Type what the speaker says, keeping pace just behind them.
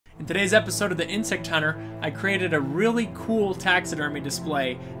In today's episode of The Insect Hunter, I created a really cool taxidermy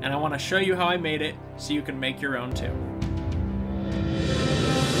display, and I want to show you how I made it so you can make your own too.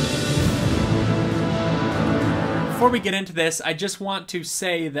 Before we get into this, I just want to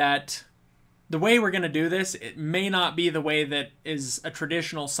say that the way we're going to do this, it may not be the way that is a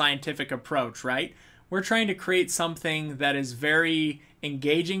traditional scientific approach, right? We're trying to create something that is very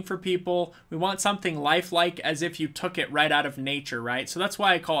engaging for people. We want something lifelike, as if you took it right out of nature, right? So that's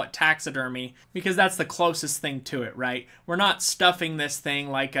why I call it taxidermy, because that's the closest thing to it, right? We're not stuffing this thing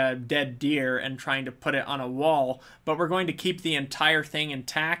like a dead deer and trying to put it on a wall, but we're going to keep the entire thing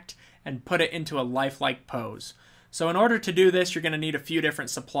intact and put it into a lifelike pose. So in order to do this, you're going to need a few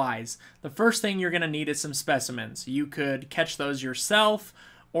different supplies. The first thing you're going to need is some specimens. You could catch those yourself,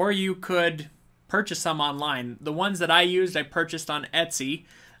 or you could purchase some online. The ones that I used, I purchased on Etsy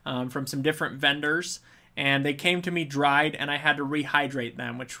from some different vendors, and they came to me dried, and I had to rehydrate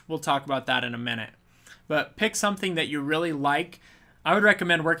them, which we'll talk about that in a minute. But pick something that you really like. I would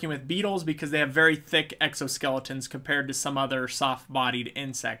recommend working with beetles because they have very thick exoskeletons compared to some other soft-bodied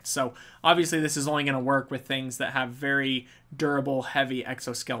insects. So obviously this is only going to work with things that have very durable, heavy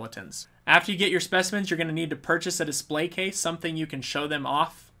exoskeletons. After you get your specimens, you're going to need to purchase a display case, something you can show them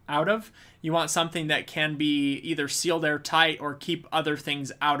off out of. You want something that can be either sealed airtight or keep other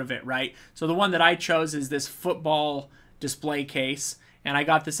things out of it, right? So the one that I chose is this football display case, and I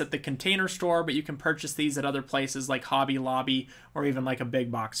got this at the Container Store, but you can purchase these at other places like Hobby Lobby or even like a big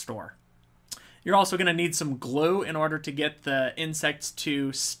box store. You're also going to need some glue in order to get the insects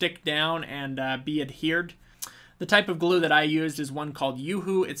to stick down and be adhered. The type of glue that I used is one called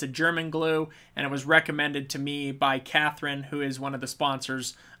Yoo-Hoo. It's a German glue, and it was recommended to me by Catherine, who is one of the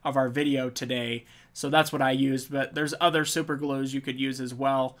sponsors of our video today. So that's what I used, but there's other super glues you could use as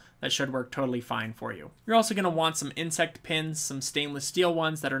well that should work totally fine for you. You're also going to want some insect pins, some stainless steel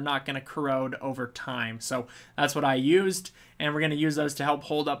ones that are not going to corrode over time. So that's what I used, and we're going to use those to help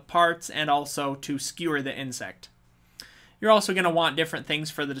hold up parts and also to skewer the insect. You're also going to want different things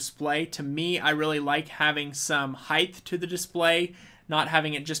for the display. To me, I really like having some height to the display, not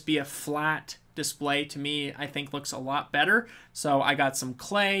having it just be a flat display. To me, I think looks a lot better. So I got some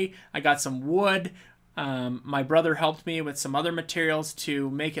clay, I got some wood. My brother helped me with some other materials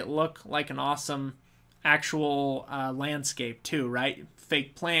to make it look like an awesome actual landscape too, right?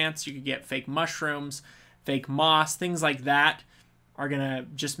 Fake plants, you could get fake mushrooms, fake moss, things like that are going to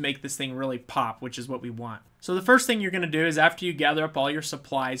just make this thing really pop, which is what we want. So the first thing you're going to do is, after you gather up all your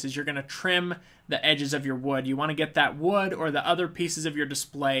supplies, is you're going to trim the edges of your wood. You want to get that wood or the other pieces of your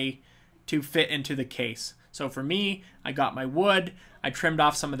display to fit into the case. So for me, I got my wood, I trimmed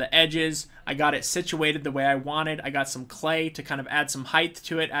off some of the edges, I got it situated the way I wanted, I got some clay to kind of add some height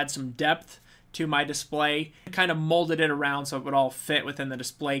to it, add some depth to my display, kind of molded it around so it would all fit within the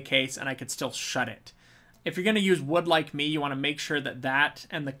display case and I could still shut it. If you're going to use wood like me, you want to make sure that that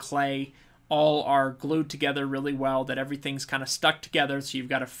and the clay all are glued together really well, that everything's kind of stuck together so you've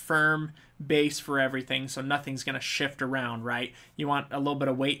got a firm base for everything so nothing's going to shift around, right? You want a little bit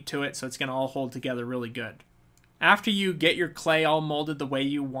of weight to it so it's going to all hold together really good. After you get your clay all molded the way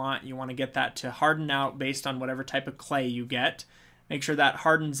you want to get that to harden out based on whatever type of clay you get. Make sure that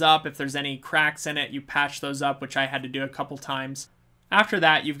hardens up. If there's any cracks in it, you patch those up, which I had to do a couple times. After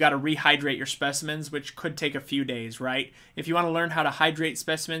that, you've got to rehydrate your specimens, which could take a few days, right? If you want to learn how to hydrate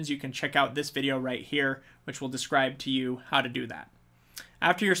specimens, you can check out this video right here, which will describe to you how to do that.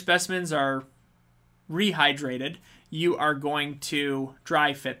 After your specimens are rehydrated, you are going to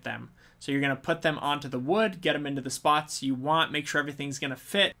dry fit them. So you're going to put them onto the wood, get them into the spots you want, make sure everything's going to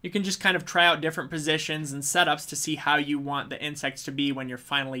fit. You can just kind of try out different positions and setups to see how you want the insects to be when you're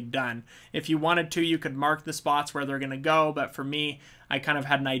finally done. If you wanted to, you could mark the spots where they're going to go, but for me, I kind of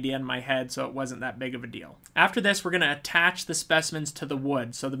had an idea in my head, so it wasn't that big of a deal. After this, we're going to attach the specimens to the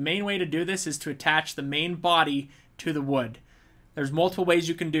wood. So the main way to do this is to attach the main body to the wood. There's multiple ways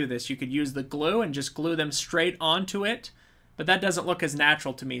you can do this. You could use the glue and just glue them straight onto it, but that doesn't look as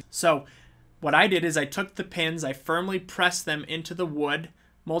natural to me. So what I did is I took the pins, I firmly pressed them into the wood,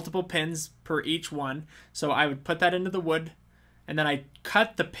 multiple pins per each one. So I would put that into the wood, and then I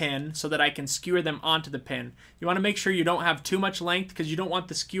cut the pin so that I can skewer them onto the pin. You want to make sure you don't have too much length because you don't want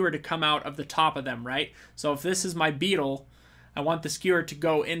the skewer to come out of the top of them, right? So if this is my beetle, I want the skewer to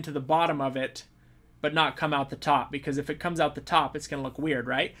go into the bottom of it but not come out the top, because if it comes out the top, it's going to look weird,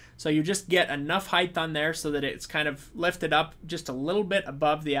 right? So you just get enough height on there so that it's kind of lifted up just a little bit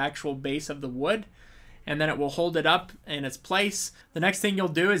above the actual base of the wood, and then it will hold it up in its place. The next thing you'll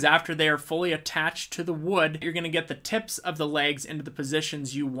do is, after they are fully attached to the wood, you're going to get the tips of the legs into the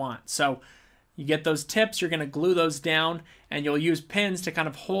positions you want. So You get those tips, you're going to glue those down, and you'll use pins to kind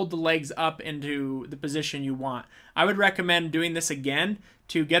of hold the legs up into the position you want. I would recommend doing this again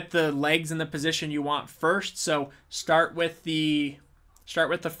to get the legs in the position you want first. So start with the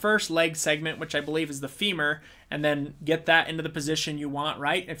first leg segment, which I believe is the femur, and then get that into the position you want,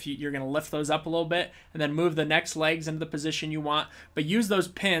 right? If you're going to lift those up a little bit, and then move the next legs into the position you want. But use those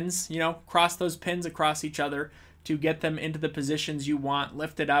pins, cross those pins across each other to get them into the positions you want.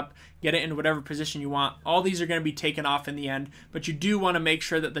 Lift it up, get it into whatever position you want. All these are going to be taken off in the end, but you do want to make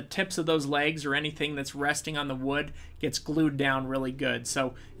sure that the tips of those legs or anything that's resting on the wood gets glued down really good.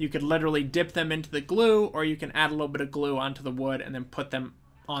 So you could literally dip them into the glue, or you can add a little bit of glue onto the wood and then put them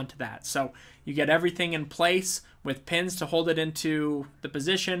onto that. So you get everything in place with pins to hold it into the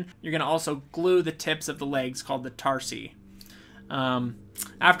position. You're going to also glue the tips of the legs, called the tarsi.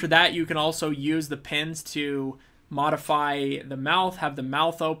 After that, you can also use the pins to modify the mouth, have the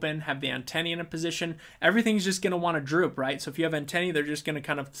mouth open, have the antennae in a position. Everything's just going to want to droop, right? So if you have antennae, they're just going to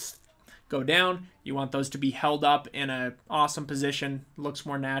kind of go down. You want those to be held up in an awesome position, looks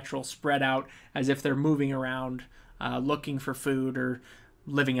more natural, spread out as if they're moving around, looking for food or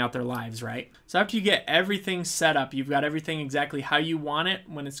living out their lives, right? So after you get everything set up, you've got everything exactly how you want it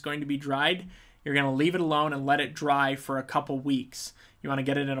when it's going to be dried, you're going to leave it alone and let it dry for a couple weeks. You want to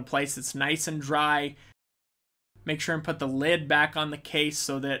get it in a place that's nice and dry. Make sure and put the lid back on the case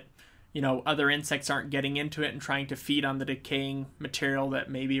so that, other insects aren't getting into it and trying to feed on the decaying material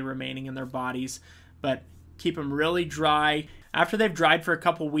that may be remaining in their bodies. But keep them really dry. After they've dried for a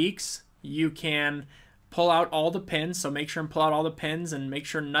couple weeks, you can pull out all the pins. So make sure and pull out all the pins and make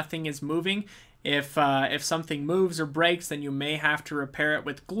sure nothing is moving. If something moves or breaks, then you may have to repair it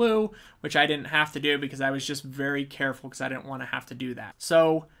with glue, which I didn't have to do because I was just very careful because I didn't want to have to do that.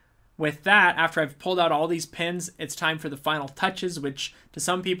 So with that, after I've pulled out all these pins, it's time for the final touches, which to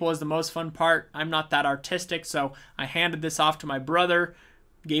some people is the most fun part. I'm not that artistic, so I handed this off to my brother,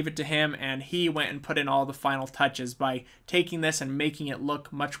 gave it to him, and he went and put in all the final touches by taking this and making it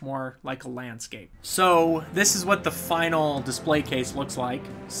look much more like a landscape. So this is what the final display case looks like.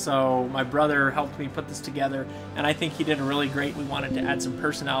 So my brother helped me put this together, and I think he did a really great. We wanted to add some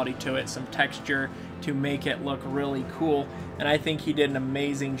personality to it, some texture to make it look really cool, and I think he did an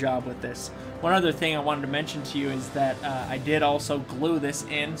amazing job with this. One other thing I wanted to mention to you is that I did also glue this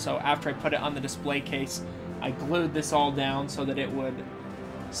in. So after I put it on the display case, I glued this all down so that it would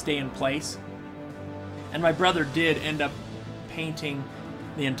stay in place. And my brother did end up painting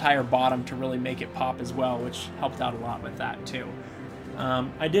the entire bottom to really make it pop as well, which helped out a lot with that too.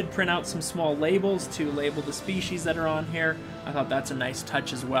 I did print out some small labels to label the species that are on here. I thought that's a nice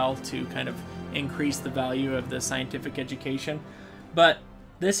touch as well to kind of increase the value of the scientific education. But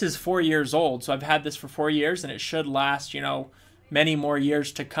this is 4 years old, so I've had this for 4 years and it should last, many more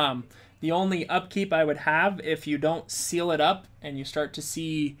years to come. The only upkeep I would have if you don't seal it up and you start to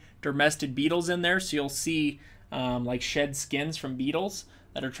see domestic beetles in there, so you'll see like shed skins from beetles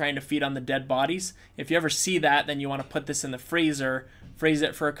that are trying to feed on the dead bodies. If you ever see that, then you want to put this in the freezer, freeze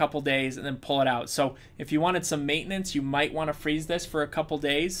it for a couple days, and then pull it out. So if you wanted some maintenance, you might want to freeze this for a couple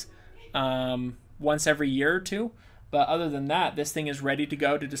days, once every year or two. But other than that, this thing is ready to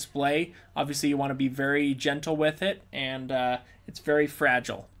go to display. Obviously, you want to be very gentle with it, and it's very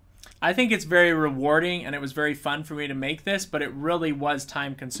fragile. I think it's very rewarding, and it was very fun for me to make this, but it really was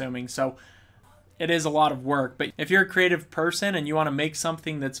time consuming. So it is a lot of work. But if you're a creative person and you want to make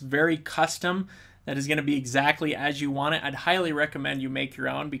something that's very custom, that is going to be exactly as you want it, I'd highly recommend you make your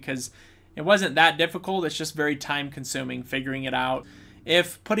own, because it wasn't that difficult. It's just very time consuming figuring it out.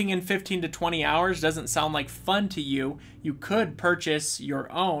 If putting in 15 to 20 hours doesn't sound like fun to you, you could purchase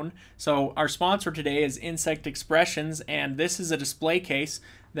your own. So our sponsor today is Insect Expressions, and this is a display case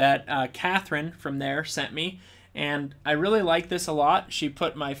that Catherine from there sent me. And I really like this a lot. She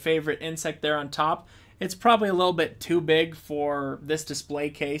put my favorite insect there on top. It's probably a little bit too big for this display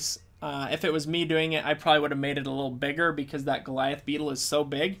case. If it was me doing it, I probably would have made it a little bigger because that Goliath beetle is so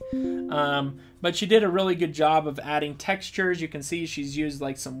big. But she did a really good job of adding textures. You can see she's used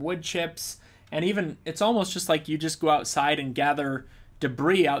like some wood chips, and even it's almost just like you just go outside and gather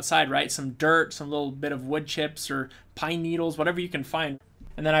debris outside, right? Some dirt, some little bit of wood chips or pine needles, whatever you can find.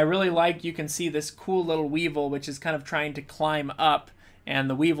 And then I really like, you can see this cool little weevil, which is kind of trying to climb up, and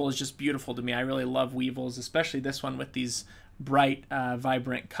the weevil is just beautiful to me. I really love weevils, especially this one with these bright,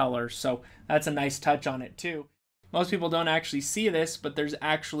 vibrant colors. So that's a nice touch on it too. Most people don't actually see this, but there's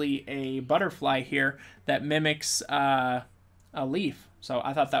actually a butterfly here that mimics a leaf. So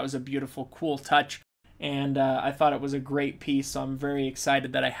I thought that was a beautiful, cool touch. And I thought it was a great piece, so I'm very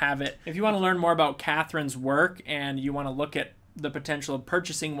excited that I have it. If you want to learn more about Catherine's work and you want to look at the potential of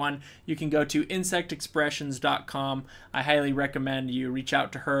purchasing one, you can go to insectexpressions.com. I highly recommend you reach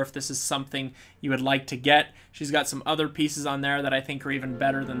out to her if this is something you would like to get. She's got some other pieces on there that I think are even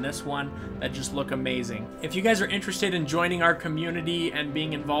better than this one that just look amazing. If you guys are interested in joining our community and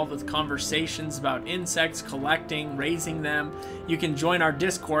being involved with conversations about insects, collecting, raising them, you can join our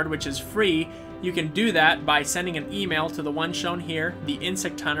Discord, which is free. You can do that by sending an email to the one shown here,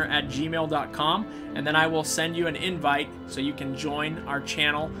 theinsecthunter@gmail.com, and then I will send you an invite so you can join our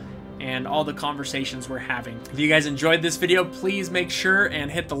channel and all the conversations we're having. If you guys enjoyed this video, please make sure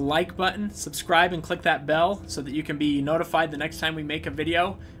and hit the like button, subscribe, and click that bell so that you can be notified the next time we make a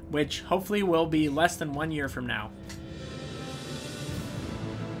video, which hopefully will be less than 1 year from now.